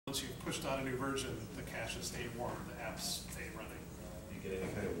pushed out a new version, the caches stay warm, the apps stay running. Do you get any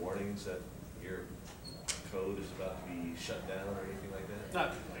kind of warnings that your code is about to be shut down or anything like that? Not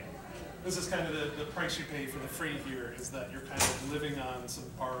really. This is kind of the price you pay for the free here, is that you're kind of living on some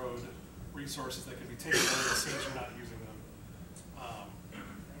borrowed resources that can be taken away as soon as you're not using them.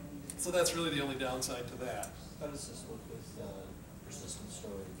 So that's really the only downside to that. How does this work with persistent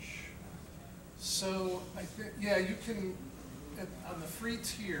storage? So I think, yeah, you can, on the free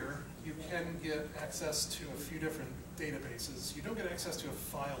tier, you can get access to a few different databases. You don't get access to a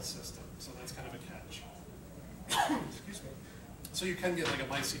file system, so that's kind of a catch. Excuse me. So you can get like a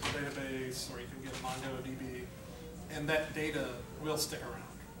MySQL database, or you can get MongoDB, and that data will stick around.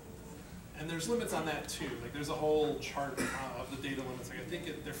 And there's limits on that too. Like there's a whole chart of the data limits. Like I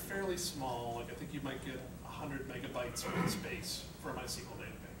think they're fairly small. Like I think you might get 100 megabytes of space for a MySQL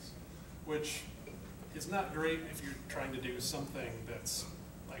database, which is not great if you're trying to do something that's,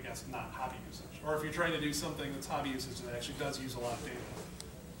 I guess, not hobby usage, or if you're trying to do something that's hobby usage that actually does use a lot of data.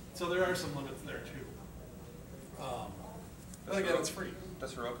 So there are some limits there too. But again, it's free.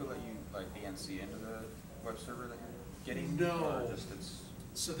 Does Heroku let you like VNC into the web server that you're getting? No. Or just it's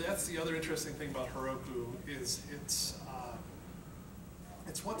So that's the other interesting thing about Heroku is it's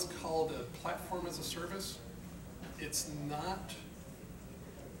what's called a platform as a service. It's not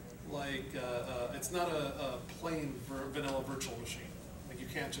like it's not a plain vanilla virtual machine. Like you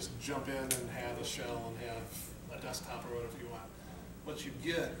can't just jump in and have a shell and have a desktop or whatever you want. What you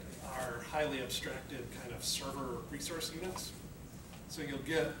get are highly abstracted kind of server resource units. So you'll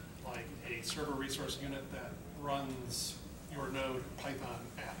get like a server resource unit that runs your Node Python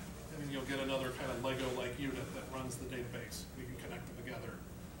app. And then you'll get another kind of Lego-like unit that runs the database. You can connect them together.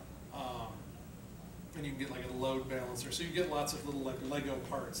 And you can get like a load balancer. So you get lots of little like Lego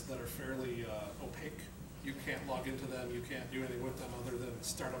parts that are fairly opaque. You can't log into them. You can't do anything with them other than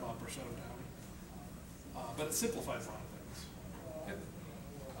start them up or shut them down. But it simplifies a lot of things.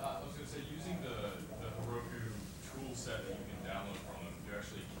 I was going to say, using the Heroku tool set that you can download from them, you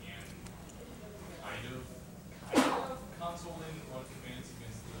actually can kind of console in run commands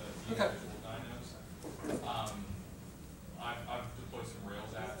against the individual dynos. I've deployed some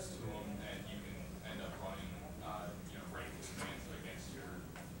Rails apps to them, and you can end up running rank commands against your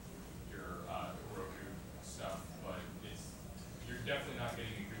Heroku stuff. But you're definitely not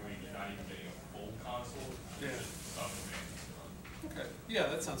getting a GUI. You're not even getting a full console. Yeah. Just some commands to run. Okay. Yeah,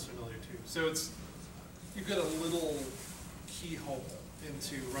 that sounds familiar too. So you've got a little keyhole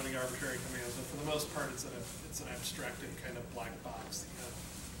into running arbitrary commands, but for the most part, it's an abstracted kind of black box that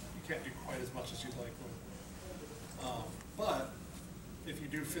you can't do quite as much as you'd like with. But if you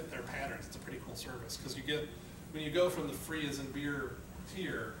do fit their patterns, it's a pretty cool service because you get, when you go from the free as in beer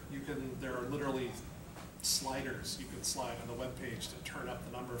tier, there are literally sliders you can slide on the web page to turn up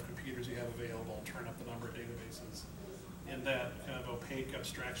the number of computers you have available, turn up the number of databases, and that kind of opaque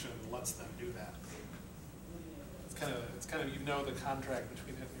abstraction lets them do that. It's kind of you know the contract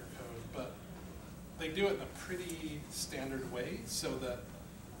between it and your code, but they do it in a pretty standard way so that,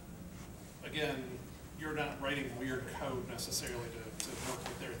 again, you're not writing weird code necessarily to work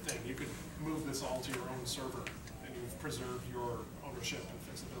with their thing. You could move this all to your own server and you've preserved your ownership and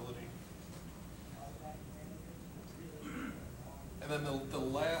fixability. And then the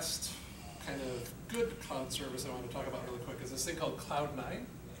last kind of good cloud service I want to talk about really quick is this thing called Cloud9. I've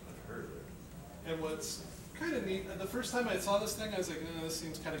heard of it. And what's kind of neat, the first time I saw this thing, I was like, this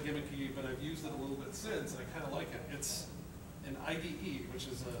seems kind of gimmicky, but I've used it a little bit since, and I kind of like it. It's an IDE, which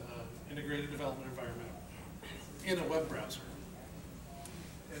is an integrated development environment, in a web browser.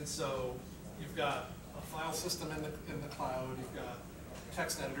 And so you've got a file system in the cloud, you've got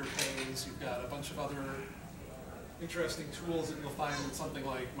text editor panes, you've got a bunch of other interesting tools that you'll find in something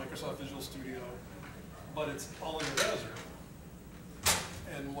like Microsoft Visual Studio, but it's all in the browser.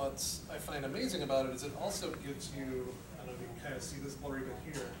 And what I find amazing about it is it also gives you, I don't know if you can kind of see this blurry bit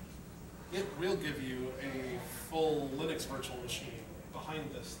here, it will give you a full Linux virtual machine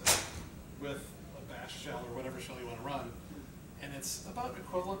behind this thing with a bash shell or whatever shell you want to run. And it's about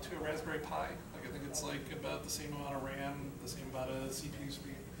equivalent to a Raspberry Pi. Like I think it's like about the same amount of RAM, the same amount of CPU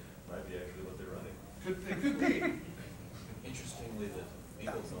speed. Might be actually what they're running. It could be. Interestingly, the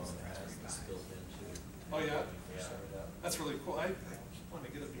BeagleBone has this built into. Oh yeah? Yeah. That's really cool. I want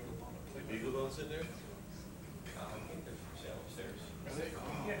to get a BeagleBone to play with. BeagleBone's in there? I think they're for sale upstairs. Really?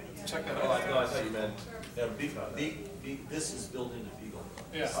 Oh, check that Oh, out. I thought you meant This is built into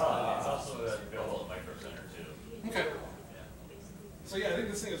BeagleBone. Yeah. It's also available at Micro Center too. Okay. So yeah, I think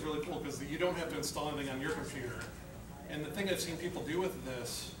this thing is really cool because you don't have to install anything on your computer. And the thing I've seen people do with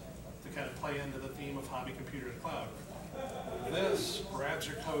this to kind of play into the theme of hobby computer to cloud this grabs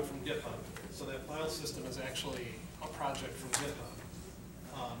your code from GitHub. So that file system is actually a project from GitHub.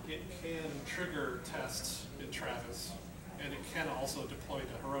 It can trigger tests in Travis, and it can also deploy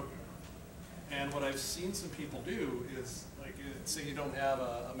to Heroku. And what I've seen some people do is, like, say you don't have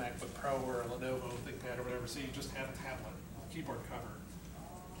a MacBook Pro or a Lenovo ThinkPad or whatever, say you just have a tablet, keyboard cover.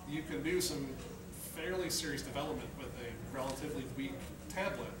 You can do some fairly serious development with a relatively weak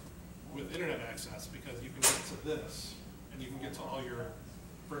tablet with internet access, because you can get to this, and you can get to all your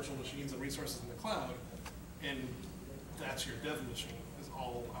virtual machines and resources in the cloud, and that's your dev machine, is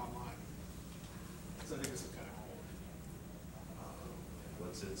all online. So I think this is kind of cool.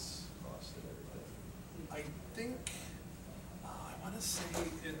 What's its cost and everything? I think, I want to say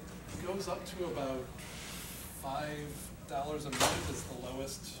it goes up to about $5 a month is the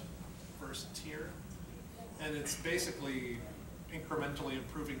lowest first tier. And it's basically incrementally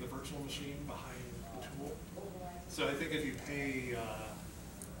improving the virtual machine behind the tool. So I think if you pay,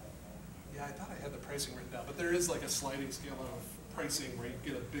 yeah, I thought I had the pricing written down, but there is like a sliding scale of pricing where you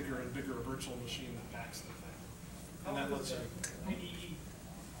get a bigger and bigger virtual machine that backs the thing. And that lets you. IDE.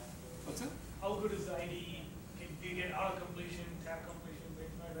 What's that? How good is the IDE? Do you get auto completion, tab completion,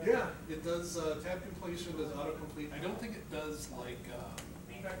 things like that? Yeah, it does tab completion, does autocomplete. I don't think it does like,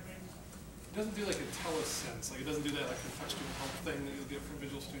 Feedback things? it doesn't do like IntelliSense, like it doesn't do that like contextual help thing that you'll get from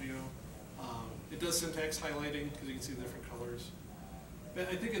Visual Studio. It does syntax highlighting because you can see the different colors. But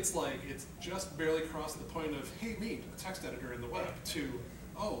I think it's like, it's just barely crossed the point of, hey, neat, a text editor in the web, to,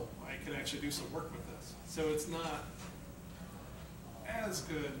 oh, I can actually do some work with this. So it's not as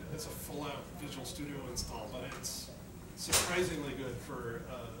good as a full-out Visual Studio install, but it's surprisingly good for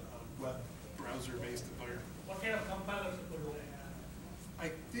a web browser-based environment. What kind of compiler support do they have?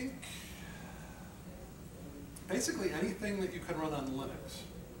 I think basically anything that you can run on Linux.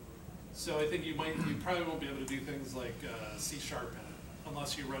 So I think you probably won't be able to do things like C# in it,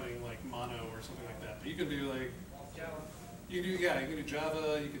 unless you're running like Mono or something like that. But you can do like, Java, you can do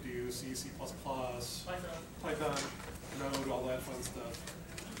Java, you could do C, C++, Python, Node, all that fun stuff.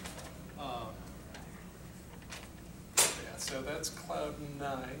 Yeah, so that's Cloud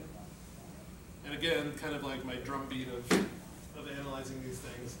 9. And again, kind of like my drumbeat of analyzing these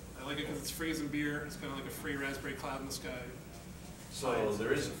things. I like it because it's free as in beer. It's kind of like a free Raspberry cloud in the sky. So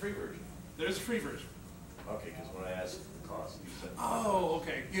there is a free version? There's a free version. Okay, because when I asked the cost, you said. Oh,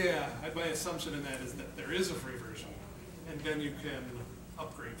 okay, yeah. My assumption in that is that there is a free version, and then you can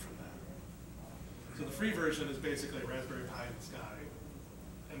upgrade from that. So the free version is basically a Raspberry Pi in the sky,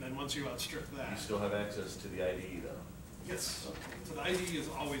 and then once you outstrip that. You still have access to the IDE though? Yes. So the IDE is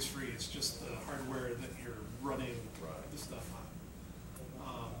always free. It's just the hardware that you're running the stuff on.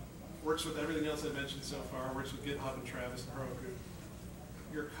 Works with everything else I mentioned so far. Works with GitHub and Travis and Heroku.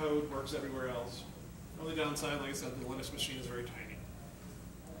 Your code works everywhere else. Only downside, like I said, the Linux machine is very tiny.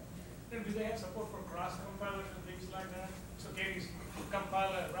 And do they have support for cross compilers and things like that? So can you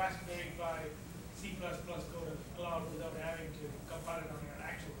compile a Raspberry Pi C++ code in the cloud without having to compile it on your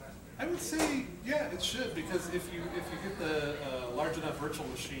actual Raspberry? I would say, yeah, it should, because if you get the large enough virtual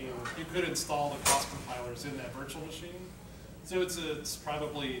machine, you could install the cross compilers in that virtual machine. So it's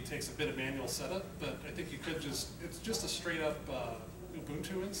probably takes a bit of manual setup, but I think you could it's just a straight up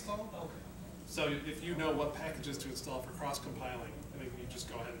Ubuntu install. Okay. So if you know what packages to install for cross compiling, I think you just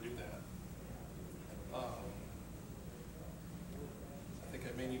go ahead and do that. I think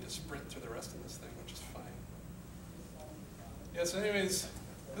I may need to sprint through the rest of this thing, which is fine. Yeah, so anyways,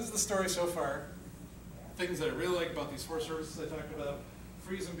 this is the story so far. Things that I really like about these 4 services I talked about.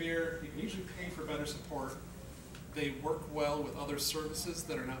 Free as in beer, you can usually pay for better support. They work well with other services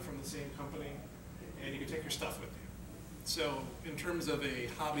that are not from the same company, and you can take your stuff with you. So in terms of a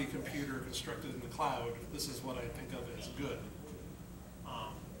hobby computer constructed in the cloud, this is what I think of as good.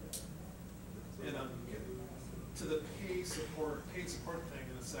 And to the paid support thing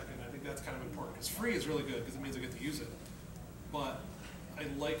in a second, I think that's kind of important, because free is really good because it means I get to use it. But I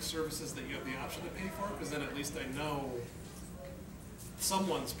like services that you have the option to pay for, because then at least I know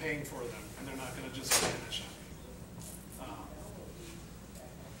someone's paying for them and they're not going to just vanish.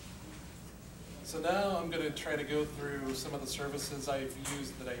 So now I'm going to try to go through some of the services I've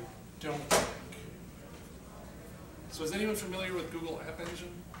used that I don't like. So is anyone familiar with Google App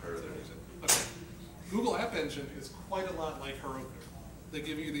Engine? Heard of it. Okay. Google App Engine is quite a lot like Heroku. They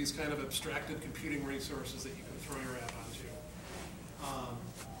give you these kind of abstracted computing resources that you can throw your app onto.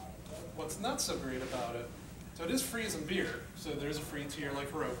 What's not so great about it, so it is free as in beer, so there's a free tier like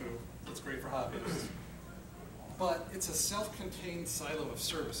Heroku that's great for hobbyists. But it's a self-contained silo of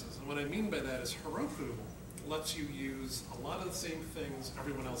services. And what I mean by that is Heroku lets you use a lot of the same things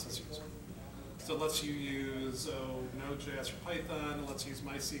everyone else is using. So it lets you use Node.js or Python, it lets you use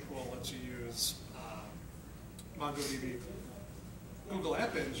MySQL, it lets you use MongoDB. Google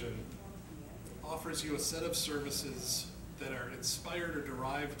App Engine offers you a set of services that are inspired or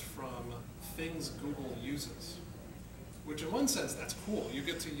derived from things Google uses. Which in one sense, that's cool. You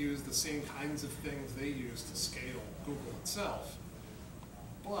get to use the same kinds of things they use to scale Google itself.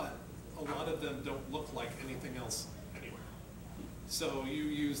 But a lot of them don't look like anything else anywhere. So you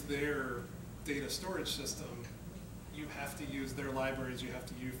use their data storage system, you have to use their libraries, you have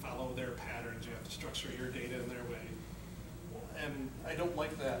to follow their patterns, you have to structure your data in their way. And I don't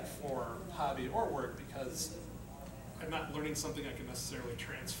like that for hobby or work because I'm not learning something I can necessarily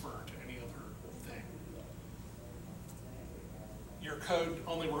transfer to any other thing. Your code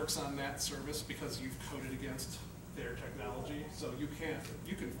only works on that service because you've coded against their technology, so you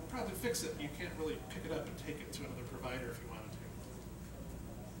can probably fix it, you can't really pick it up and take it to another provider if you wanted to.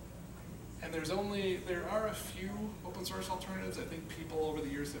 And there are a few open source alternatives. I think people over the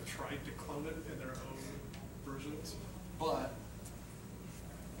years have tried to clone it in their own versions, but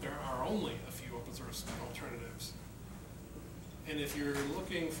there are only a few open source alternatives. And if you're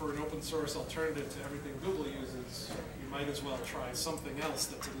looking for an open source alternative to everything Google uses, you might as well try something else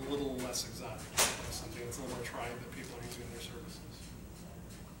that's a little less exotic, something that's a little more tried that people are using in their services.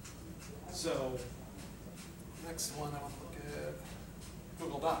 So, next one I want to look at,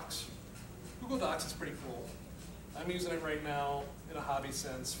 Google Docs. Google Docs is pretty cool. I'm using it right now in a hobby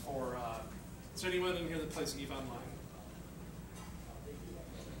sense for, is there anyone in here that plays EVE Online?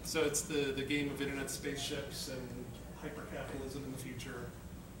 So it's the game of internet spaceships and hyper-capitalism in the future.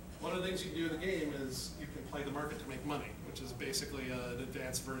 One of the things you can do in the game is you can play the market to make money, which is basically an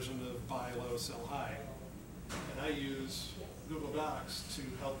advanced version of buy low, sell high. And I use Google Docs to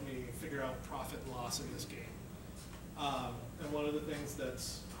help me figure out profit and loss in this game. And one of the things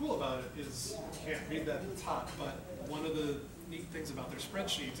that's cool about it is, you can't read that at the top, but one of the neat things about their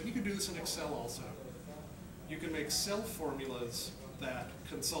spreadsheets, and you can do this in Excel also, you can make cell formulas that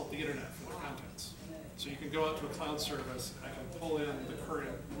consult the internet for the contents. So you can go out to a cloud service, and I can pull in the current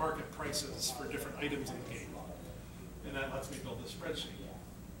market prices for different items in the game. And that lets me build this spreadsheet.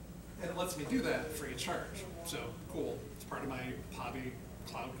 And it lets me do that free of charge. So cool, it's part of my hobby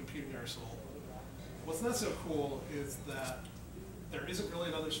cloud computing arsenal. What's not so cool is that there isn't really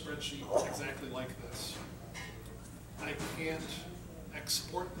another spreadsheet exactly like this. I can't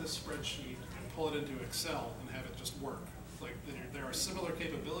export this spreadsheet and pull it into Excel and have it just work. Like there are similar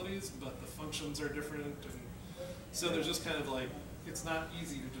capabilities, but the functions are different, and so there's just kind of like, it's not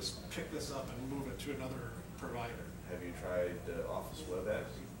easy to just pick this up and move it to another provider. Have you tried Office Web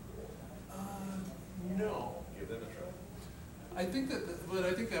Apps? No. Give them a try. I think but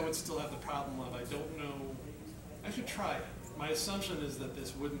I think I would still have the problem of I don't know. I should try it. My assumption is that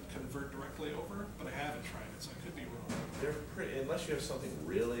this wouldn't convert directly over, but I haven't tried it, so I could be wrong. They're pretty, unless you have something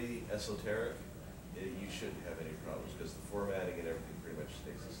really esoteric, you shouldn't have any problems because the formatting and everything pretty much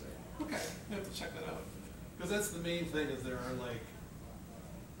stays the same. Okay, I have to check that out. Because that's the main thing, is there are like,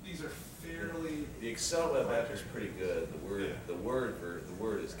 these are fairly... The Excel web app is pretty good. Yeah. The word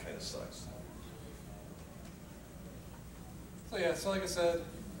is kind of sucks. So yeah, so like I said,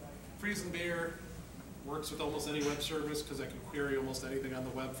 Freeze and Beer works with almost any web service because I can query almost anything on the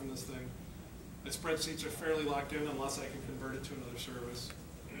web from this thing. My spreadsheets are fairly locked in unless I can convert it to another service.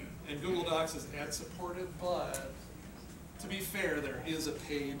 And Google Docs is ad supported, but to be fair, there is a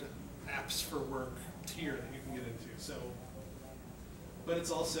paid apps for work tier that you can get into. So, but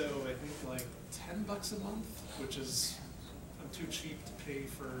it's also, I think, like $10 a month, which is, I'm too cheap to pay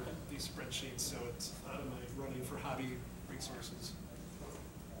for these spreadsheets, so it's out of my running for hobby resources.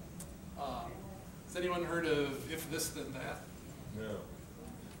 Has anyone heard of If This Then That? No.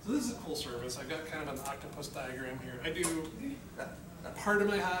 So this is a cool service. I've got kind of an octopus diagram here. I do, part of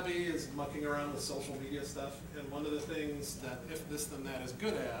my hobby is mucking around with social media stuff, and one of the things that If This Then That is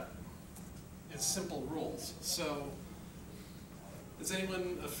good at is simple rules. So, is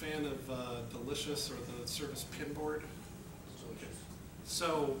anyone a fan of Delicious or the service Pinboard?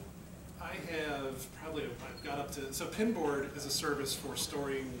 So, I've got up to, so Pinboard is a service for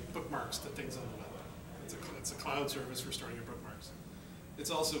storing bookmarks to things on the web. It's a cloud service for storing your bookmarks. It's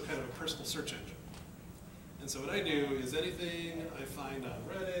also kind of a personal search engine. And so what I do is anything I find on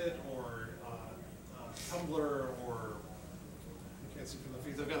Reddit or Tumblr or, you can't see from the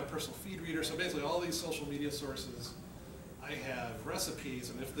feeds, I've got a personal feed reader, so basically all these social media sources, I have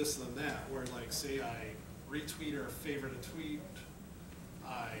recipes and if this then that, where like say I retweet or favorite a tweet,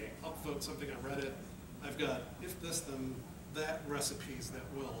 I upvote something on Reddit, I've got if this then that recipes that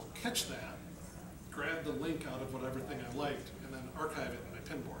will catch that, grab the link out of whatever thing I liked, and then archive it in my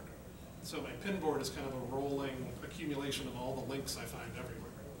Pinboard. So my pin board is kind of a rolling accumulation of all the links I find everywhere.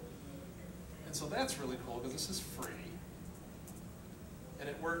 And so that's really cool because this is free. And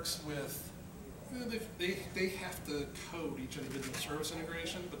it works with, they have to code each individual service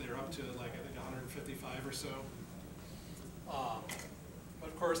integration, but they're up to like, I think 155 or so. But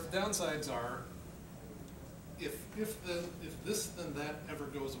of course, the downsides are, if this then that ever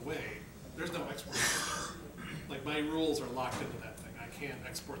goes away, there's no export. Like my rules are locked into that thing. I can't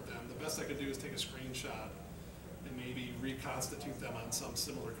export them. The best I could do is take a screenshot and maybe reconstitute them on some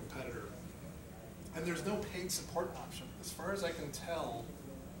similar competitor. And there's no paid support option. As far as I can tell,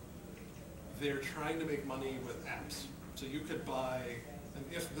 they're trying to make money with apps. So you could buy an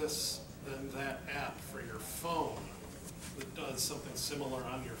if this then that app for your phone that does something similar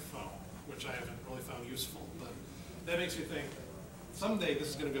on your phone, which I haven't really found useful. But that makes me think, someday this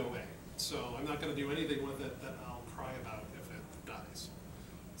is going to go away. So I'm not going to do anything with it that I'll cry about if it dies.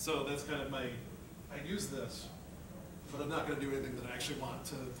 So that's kind of I use this, but I'm not going to do anything that I actually want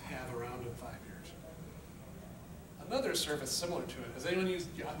to have around in 5 years. Another service similar to it, has anyone used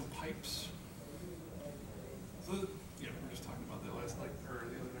Yahoo Pipes? So, yeah, we were just talking about that the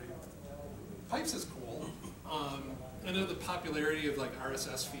other night. Pipes is cool. I know the popularity of like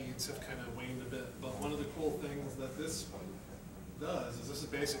RSS feeds have kind of waned a bit, but one of the cool things that this does is this is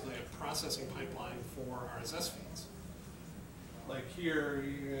basically a processing pipeline for RSS feeds. Like here,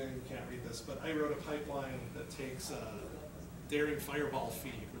 you can't read this, but I wrote a pipeline that takes a Daring Fireball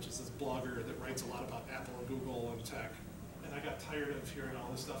feed, which is this blogger that writes a lot about Apple and Google and tech. And I got tired of hearing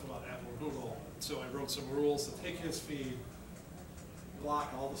all this stuff about Apple and Google, so I wrote some rules to take his feed,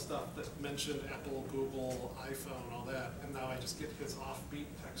 block all the stuff that mentioned Apple, Google, iPhone, all that, and now I just get his offbeat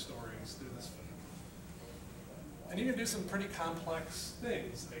tech stories through this feed. And you can do some pretty complex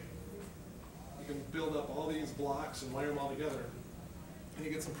things. Like you can build up all these blocks and wire them all together, and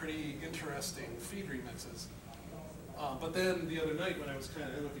you get some pretty interesting feed remixes. But then the other night when I was I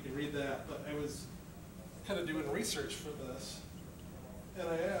don't know if you can read that, but I was kind of doing research for this, and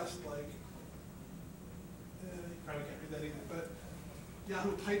I asked like, you probably can't read that either, but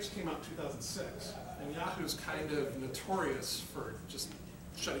Yahoo Pipes came out in 2006, and Yahoo's kind of notorious for just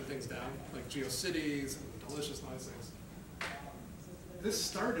shutting things down, like GeoCities and Delicious and all these things. This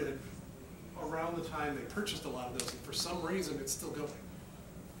started around the time they purchased a lot of those, and for some reason it's still going.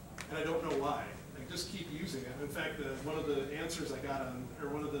 And I don't know why. I just keep using it. In fact, one of the answers I got on, or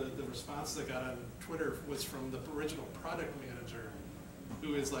one of the responses I got on Twitter was from the original product manager,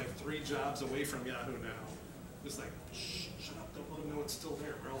 who is like 3 jobs away from Yahoo now. Just like, shh, shut up, don't let them know it's still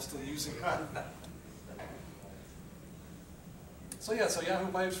there. We're all still using it. So yeah, so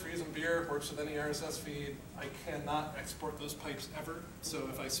Yahoo Pipes for using beer, works with any RSS feed. I cannot export those pipes ever. So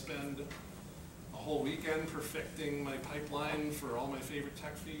if I spend a whole weekend perfecting my pipeline for all my favorite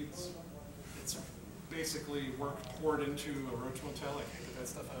tech feeds, it's basically work poured into a roach motel. I can't get that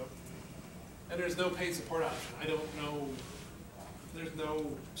stuff out. And there's no paid support option. I don't know, there's no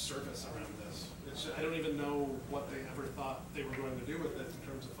service around this. I don't even know what they ever thought they were going to do with it in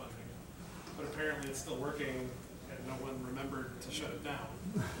terms of funding. But apparently it's still working, and no one remembered to shut it down.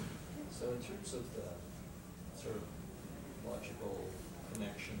 So in terms of the sort of logical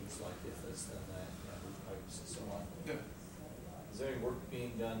connections, like if this, then that, Yahoo Pipes and so on, Yeah. is there any work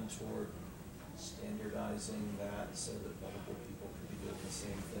being done toward standardizing that so that multiple people could be doing the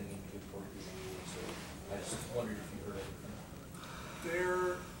same thing and could work with rules? Or I just wondered if you heard anything.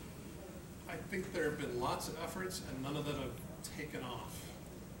 I think there have been lots of efforts, and none of them have taken off.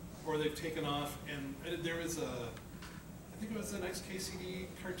 Or they've taken off, and there was I think it was an XKCD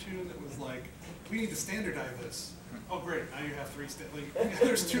cartoon that was like, we need to standardize this. Oh great, now you have 3,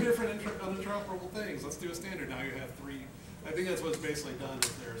 there's 2 different uninteroperable things. Let's do a standard, now you have 3. I think that's what's basically done,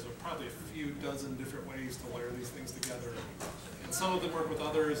 is there's probably a few dozen different ways to wire these things together. And some of them work with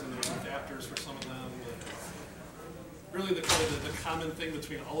others, and there's adapters for some of them. Really the common thing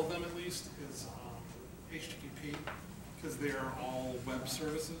between all of them, at least, is HTTP, because they are all web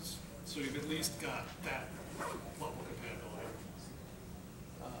services. So you've at least got that level of compatibility.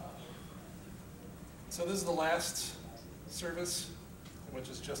 So this is the last service, which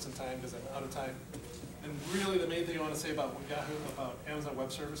is just in time because I'm out of time. And really the main thing I want to say about Yahoo, about Amazon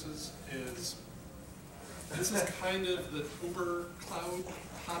Web Services, is this is kind of the Uber cloud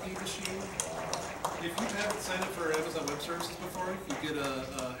hobby machine. If you haven't signed up for Amazon Web Services before, you get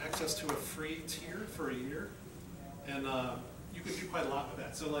access to a free tier for a year. And you can do quite a lot with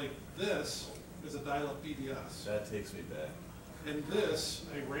that. So like this is a dial-up BBS. That takes me back. And this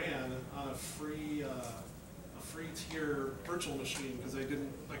I ran on a free tier virtual machine because I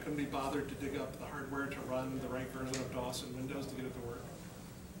couldn't be bothered to dig up the hardware to run the right version of DOS and Windows to get it to work.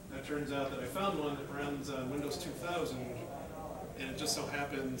 And it turns out that I found one that runs on Windows 2000, and it just so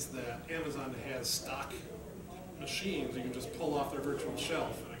happens that Amazon has stock machines you can just pull off their virtual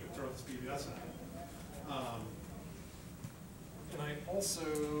shelf, and I can throw this BBS on it. And I also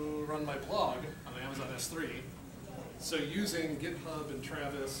run my blog on Amazon S3. So using GitHub and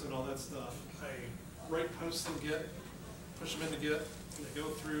Travis and all that stuff, I write posts in Git, push them into Git, and they go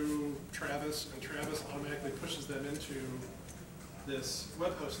through Travis, and Travis automatically pushes them into this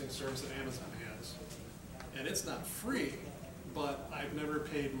web hosting service that Amazon has. And it's not free, but I've never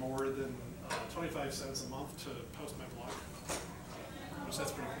paid more than 25 cents a month to post my blog, which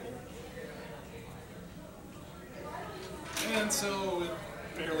that's pretty cool. And so, with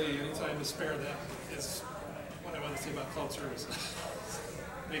barely any time to spare, that is what I want to say about cloud services.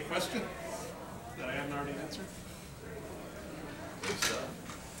 Any question that I haven't already answered? Good stuff.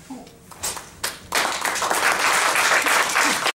 Cool.